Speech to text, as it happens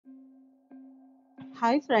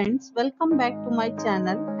Hi friends, welcome back to my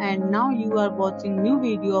channel and now you are watching new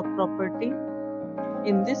video of property.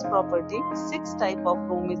 In this property, 6 type of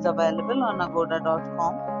room is available on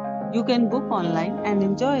agoda.com. You can book online and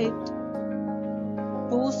enjoy it.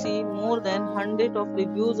 To see more than 100 of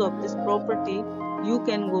reviews of this property, you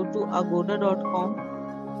can go to agoda.com.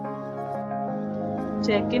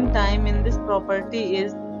 Check-in time in this property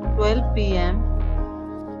is 12 p.m.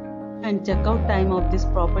 and checkout time of this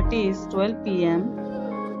property is 12 p.m.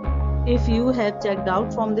 If you have checked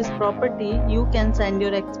out from this property, you can send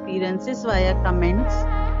your experiences via comments.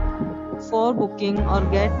 For booking or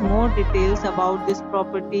get more details about this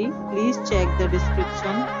property, please check the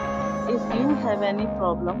description. If you have any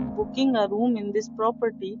problem booking a room in this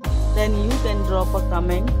property, then you can drop a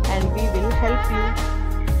comment and we will help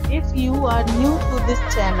you. If you are new to this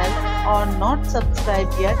channel or not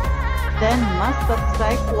subscribed yet, then must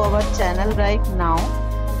subscribe to our channel right now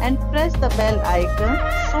and press the bell icon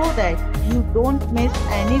so that you don't miss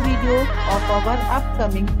any video of our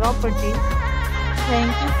upcoming property.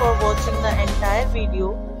 Thank you for watching the entire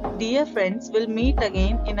video. Dear friends, we'll meet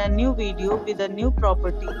again in a new video with a new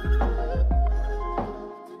property.